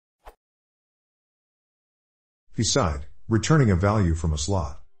PySide, returning a value from a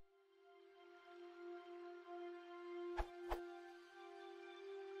slot.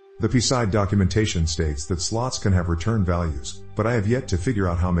 The PySide documentation states that slots can have return values, but I have yet to figure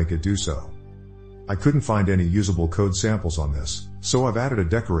out how to make it do so. I couldn't find any usable code samples on this, so I've added a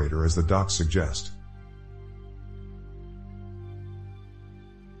decorator as the docs suggest.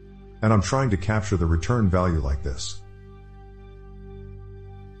 And I'm trying to capture the return value like this.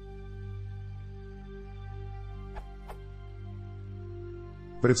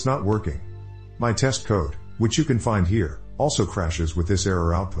 But it's not working. My test code, which you can find here, also crashes with this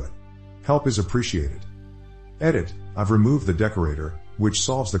error output. Help is appreciated. Edit, I've removed the decorator, which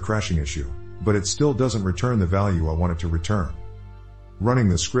solves the crashing issue, but it still doesn't return the value I want it to return. Running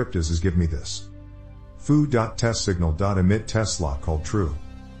the script as is give me this. foo.testsignal.emit test slot called true.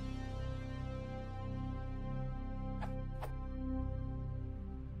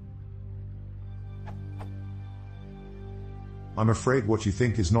 I'm afraid what you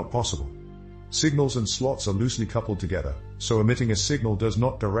think is not possible. Signals and slots are loosely coupled together, so emitting a signal does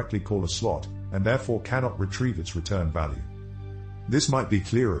not directly call a slot, and therefore cannot retrieve its return value. This might be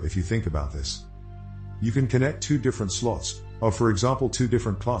clearer if you think about this. You can connect two different slots, or for example two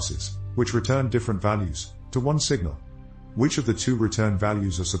different classes, which return different values, to one signal. Which of the two return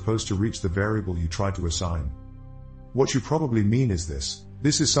values are supposed to reach the variable you try to assign? What you probably mean is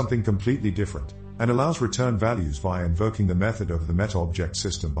this is something completely different, and allows return values via invoking the method of the meta-object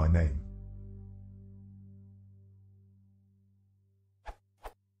system by name.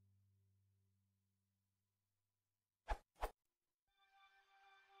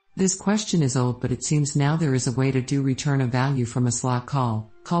 This question is old, but it seems now there is a way to do return a value from a slot call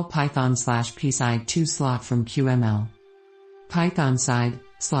python/PySide to slot from QML. Python side,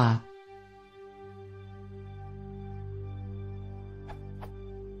 slot.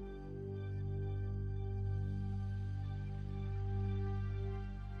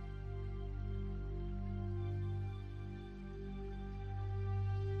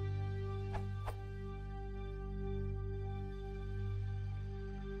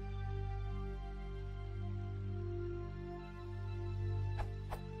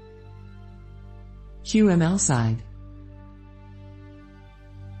 QML side.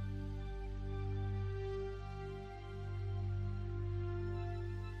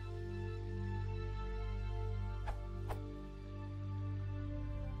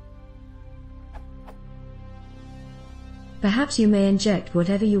 Perhaps you may inject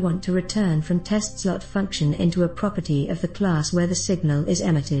whatever you want to return from testSlot function into a property of the class where the signal is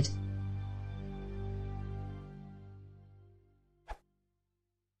emitted.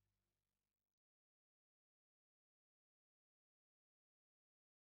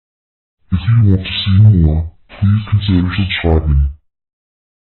 If you want to see more, please consider subscribing.